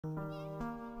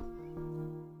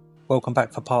Welcome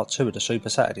back for part 2 of the Super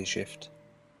Saturday shift.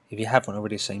 If you haven't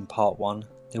already seen part 1,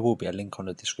 there will be a link on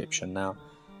the description now.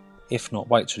 If not,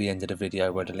 wait till the end of the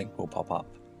video where the link will pop up.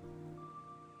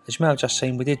 As you may have just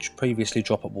seen, we did previously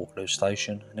drop at Waterloo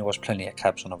Station and there was plenty of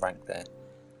cabs on the rank there.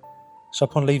 So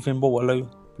upon leaving Waterloo,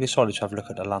 we decided to have a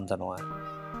look at the London Eye.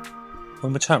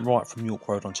 When we turned right from York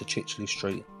Road onto Chicheley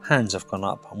Street, hands have gone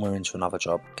up and we're into another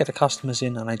job. Get the customers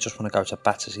in and they just want to go to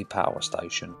Battersea Power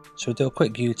Station. So we do a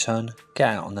quick U-turn, get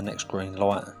out on the next green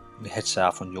light, and we head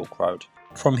south on York Road.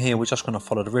 From here we're just going to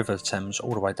follow the River Thames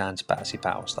all the way down to Battersea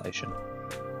Power Station.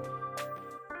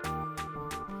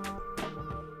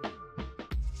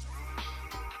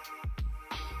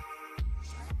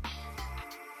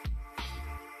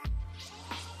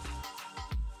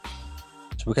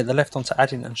 So we get the left onto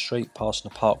Addington Street, passing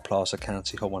the Park Plaza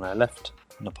County Hall on our left,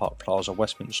 and the Park Plaza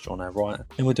Westminster on our right.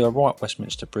 Then we'll do a right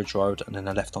Westminster Bridge Road and then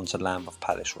a left onto Lambeth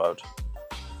Palace Road.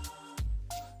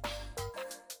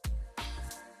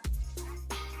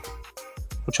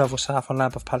 We'll travel south on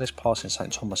Lambeth Palace, passing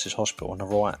St Thomas's Hospital on the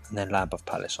right and then Lambeth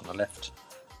Palace on the left.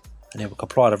 And then we'll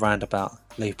comply the roundabout,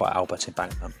 leave by Albert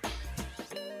Embankment.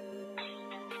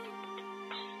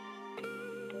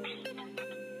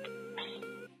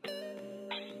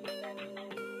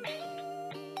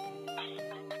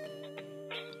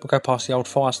 We'll go past the old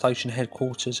fire station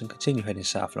headquarters and continue heading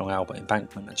south along Albert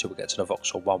Embankment until we get to the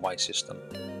Vauxhall one-way system.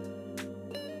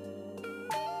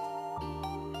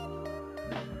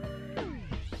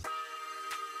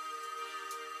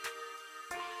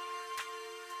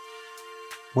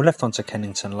 We're left onto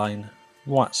Kennington Lane,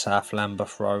 right south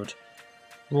Lambeth Road,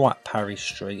 right Parry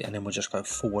Street, and then we'll just go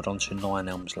forward onto 9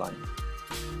 Elms Lane.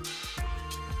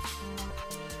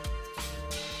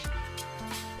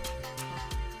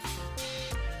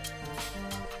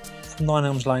 From 9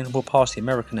 Elms Lane we'll pass the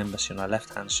American Embassy on our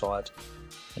left hand side,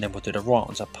 and then we'll do the right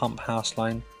onto Pump House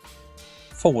Lane,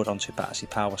 forward onto Battersea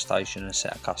Power Station and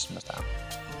set our customers down.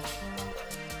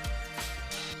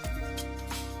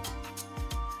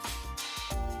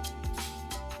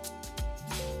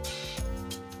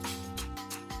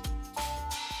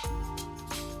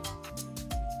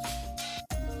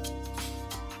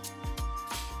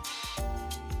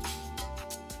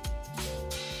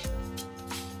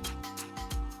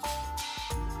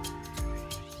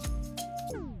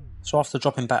 So after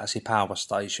dropping Battersea Power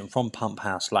Station from Pump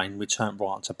House Lane, we turn right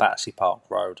onto Battersea Park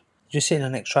Road. Just seeing the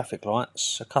next traffic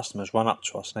lights, the customers run up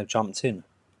to us and they've jumped in.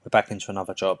 We're back into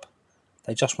another job.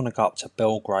 They just want to go up to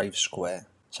Belgrave Square.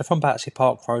 So from Battersea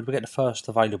Park Road we get the first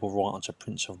available right onto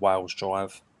Prince of Wales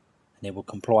Drive, and then we'll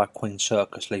comply Queen's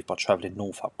Circus, leave by travelling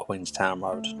north up Queenstown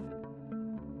Road.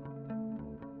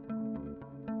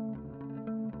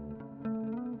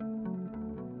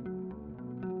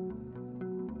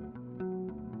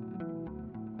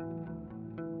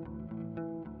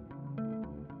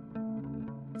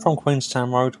 From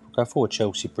Queenstown Road, we'll go forward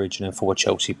Chelsea Bridge and then forward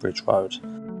Chelsea Bridge Road.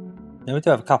 Now we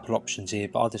do have a couple of options here,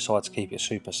 but I decided to keep it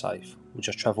super safe. We'll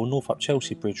just travel north up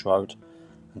Chelsea Bridge Road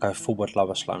and go forward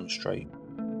Lower Sloane Street.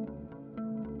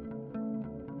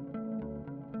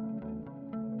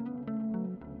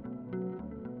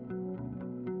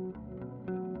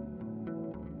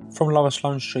 From Lower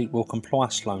Sloane Street we'll comply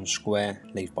Sloane Square,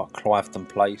 leave by Cliveden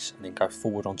Place and then go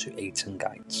forward onto Eaton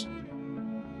Gate.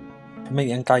 From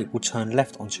Eaton Gate we'll turn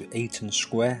left onto Eaton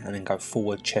Square and then go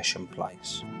forward Chesham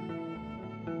Place.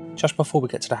 Just before we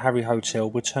get to the Harry Hotel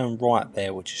we'll turn right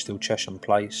there, which is still Chesham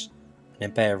Place, and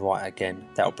then bear right again.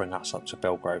 That'll bring us up to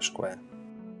Belgrave Square.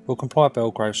 We'll comply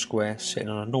Belgrave Square, sitting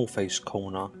on the north east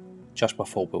corner just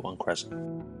before Wilton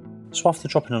Crescent. So after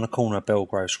dropping on the corner of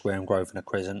Belgrave Square and Grosvenor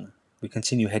Crescent, we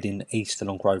continue heading east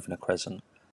along Grosvenor Crescent.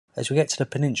 As we get to the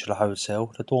Peninsula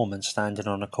Hotel, the doorman's standing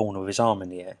on the corner with his arm in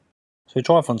the air. So we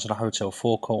drive onto the hotel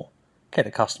forecourt, get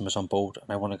the customers on board, and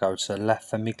they want to go to La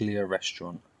Famiglia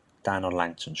restaurant down on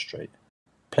Langton Street.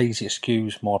 Please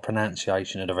excuse my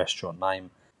pronunciation of the restaurant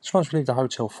name. So once we leave the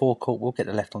hotel forecourt we'll get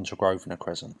the left onto Grosvenor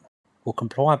Crescent. We'll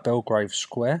comply Belgrave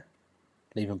Square,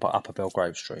 leaving by Upper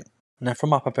Belgrave Street. Now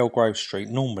from Upper Belgrave Street,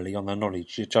 normally on the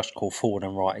knowledge you just call forward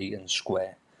and right Eaton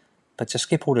Square. But to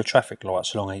skip all the traffic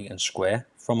lights along Eaton Square,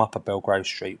 from Upper Belgrave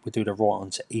Street we do the right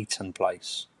onto Eaton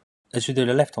Place. As we do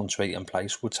the left onto Eaton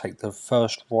Place, we'll take the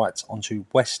first right onto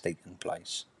West Eaton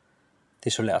Place.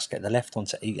 This will let us get the left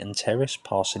onto Eaton Terrace,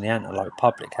 passing the Antelope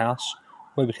Public House,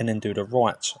 where we can then do the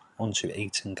right onto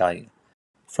Eaton Gate.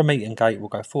 From Eaton Gate we'll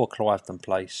go for Cliveden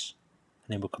Place,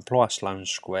 and then we'll comply Sloane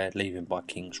Square, leaving by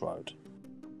Kings Road. .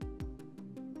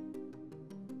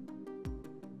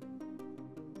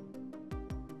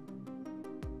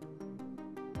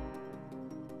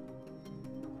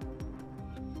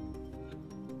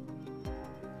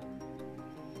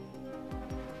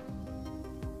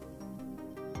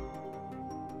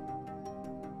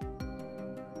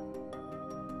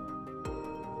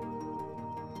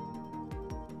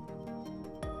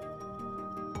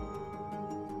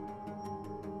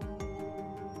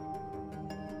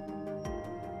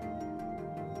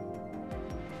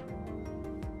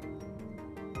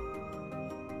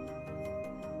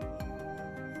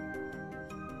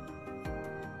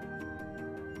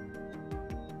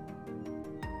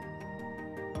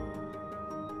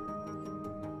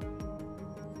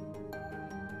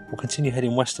 We'll continue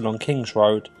heading west along Kings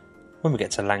Road. When we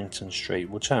get to Langton Street,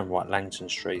 we'll turn right Langton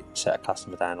Street and set a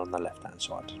customer down on the left hand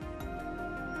side.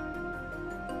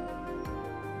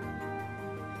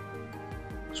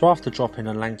 So after dropping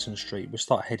on Langton Street, we'll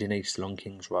start heading east along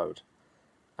Kings Road.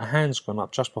 A hand's gone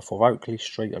up just before Oakley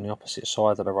Street on the opposite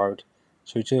side of the road,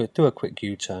 so we do a quick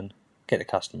U-turn, get the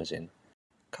customers in.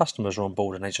 Customers are on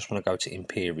board and they just want to go to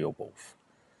Imperial Wharf.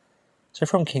 So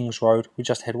from Kings Road, we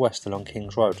just head west along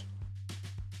Kings Road.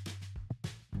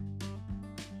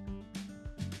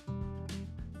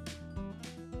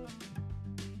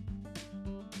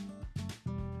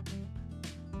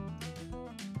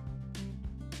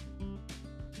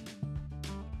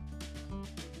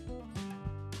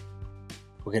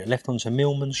 We'll get left onto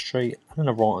Millman Street and then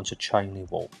a right onto Cheney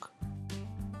Walk.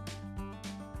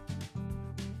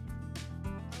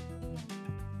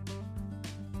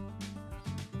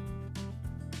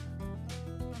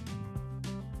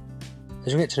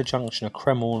 As we get to the junction of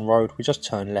Cremorne Road, we just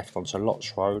turn left onto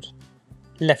Lots Road,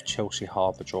 left Chelsea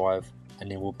Harbour Drive, and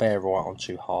then we'll bear right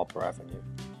onto Harbour Avenue.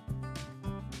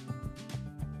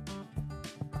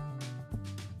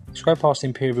 As we go past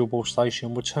Imperial Wharf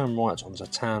Station, we'll turn right onto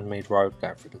Townmead Road,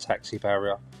 going through the taxi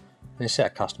barrier, and then set a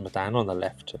customer down on the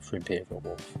left for Imperial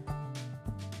Wharf.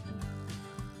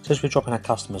 So as we're dropping our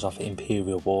customers off at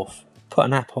Imperial Wharf, put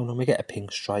an app on and we get a ping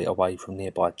straight away from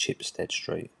nearby Chipstead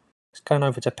Street. It's going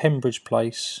over to Pembridge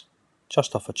Place,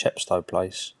 just off of Chepstow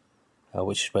Place,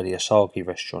 which is where the Asagi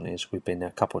restaurant is. We've been there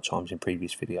a couple of times in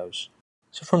previous videos.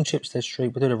 So from Chipstead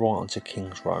Street, we'll do the right onto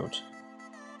Kings Road.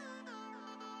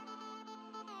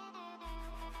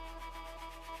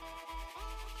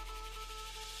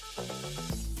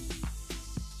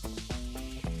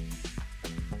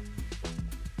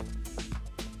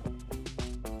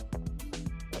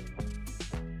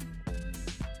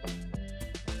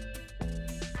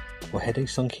 We'll head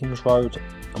east on Kings Road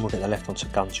and we'll get the left onto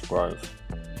Gunter Grove.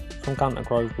 From Gunter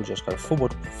Grove we'll just go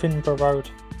forward Finborough Road,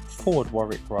 forward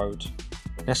Warwick Road.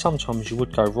 Now sometimes you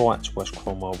would go right to West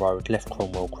Cromwell Road, left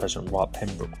Cromwell Crescent, right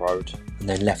Pembroke Road and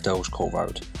then left Earls Court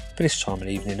Road. But this time of the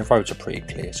evening the roads are pretty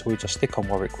clear, so we just stick on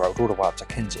Warwick Road all the way up to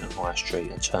Kensington High Street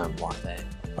and turn right there.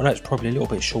 I know it's probably a little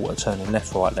bit shorter turning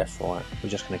left right. We're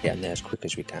just going to get in there as quick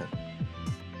as we can.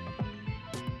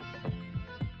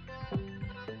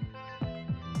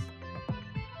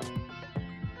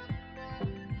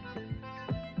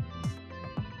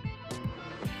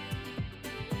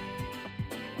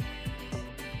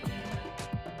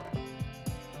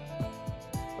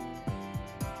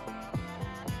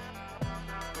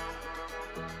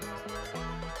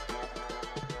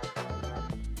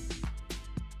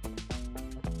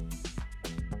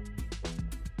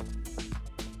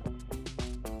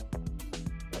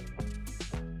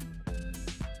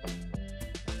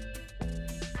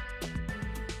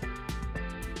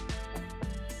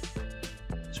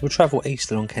 So we'll travel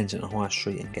east along Kensington High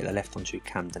Street and get the left onto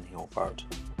Camden Hill Road.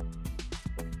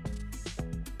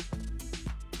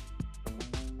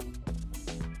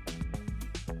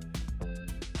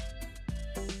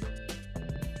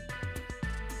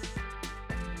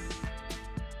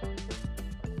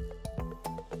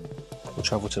 We'll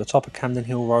travel to the top of Camden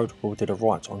Hill Road where we'll do the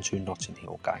right onto Notting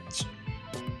Hill Gate.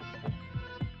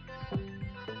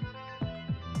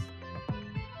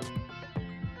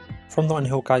 From Notting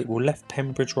Hill Gate we'll left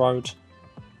Pembridge Road,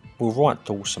 we'll right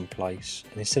Dawson Place,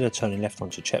 and instead of turning left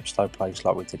onto Chepstow Place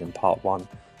like we did in part 1,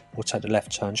 we'll take the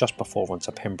left turn just before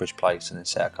onto Pembridge Place and then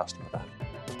set our customer down.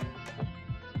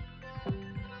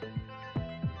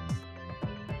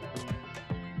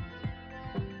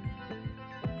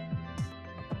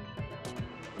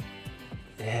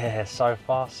 Yeah, so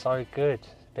far so good.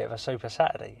 Bit of a super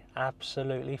Saturday,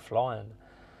 absolutely flying.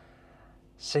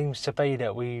 Seems to be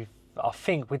that I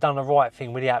think we've done the right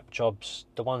thing with the app jobs.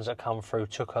 The ones that come through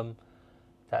took them.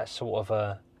 That sort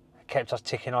of kept us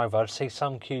ticking over. I see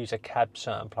some queues of cabs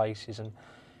certain places and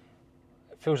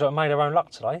it feels like we made our own luck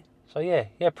today. So yeah,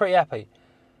 pretty happy.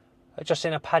 Just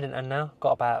in a Paddington now,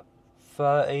 got about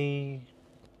 30,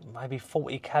 maybe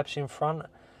 40 cabs in front.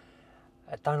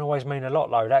 It don't always mean a lot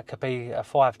though. That could be a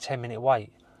 5-10 minute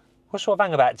wait. We'll sort of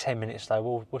hang about 10 minutes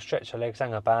though. We'll stretch our legs,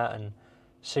 hang about and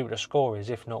see what the score is.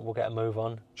 If not, we'll get a move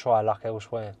on, try our luck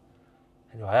elsewhere.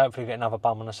 Anyway, hopefully get another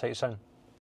bum on the seat soon.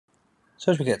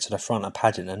 So as we get to the front of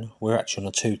Paddington, we're actually on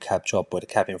a 2-cab job with a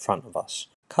cab in front of us.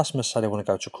 Customers say they want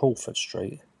to go to Crawford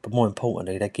Street, but more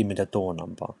importantly, they give me the door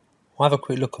number. I have a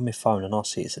quick look on my phone and I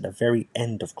see it's at the very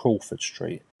end of Crawford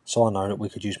Street. So I know that we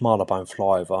could use Marylebone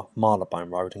flyover, Marylebone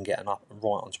Road and get up and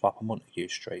right onto Upper Montague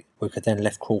Street. We could then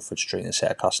left Crawford Street and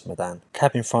set a customer down.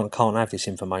 Cab in front can't have this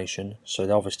information, so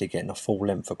they're obviously getting a full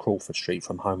length of Crawford Street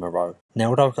from Homer Row. Now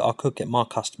although I could get my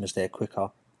customers there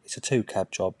quicker, it's a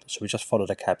 2-cab job, so we just follow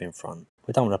the cab in front.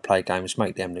 We don't want to play games,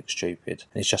 make them look stupid,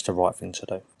 and it's just the right thing to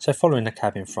do. So following the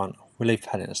cab in front, we leave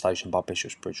Paddington Station by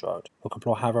Bishopsbridge Road. We'll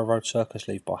comply Harrow Road Circus,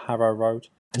 leave by Harrow Road,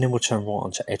 and then we'll turn right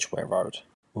onto Edgware Road.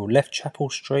 We'll left Chapel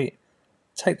Street,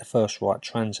 take the first right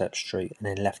Transept Street, and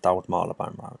then left Old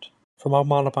Marylebone Road. From Old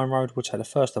Marylebone Road, we'll take the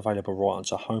first available right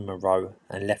onto Homer Row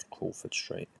and left Crawford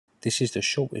Street. This is the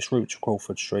shortest route to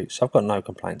Crawford Street, so I've got no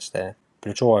complaints there, but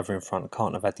the driver in front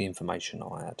can't have had the information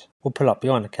I had. We'll pull up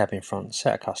behind the cab in front,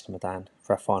 set a customer down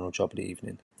for our final job of the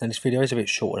evening. Now this video is a bit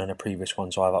shorter than the previous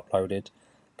ones I've uploaded,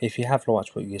 but if you have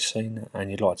liked what you've seen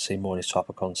and you'd like to see more of this type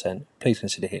of content, please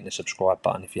consider hitting the subscribe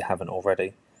button if you haven't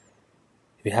already.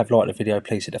 If you have liked the video,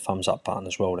 please hit the thumbs up button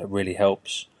as well, that really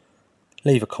helps.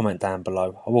 Leave a comment down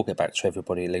below, I will get back to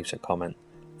everybody who leaves a comment.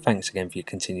 Thanks again for your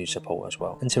continued support as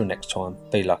well. Until next time,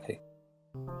 be lucky.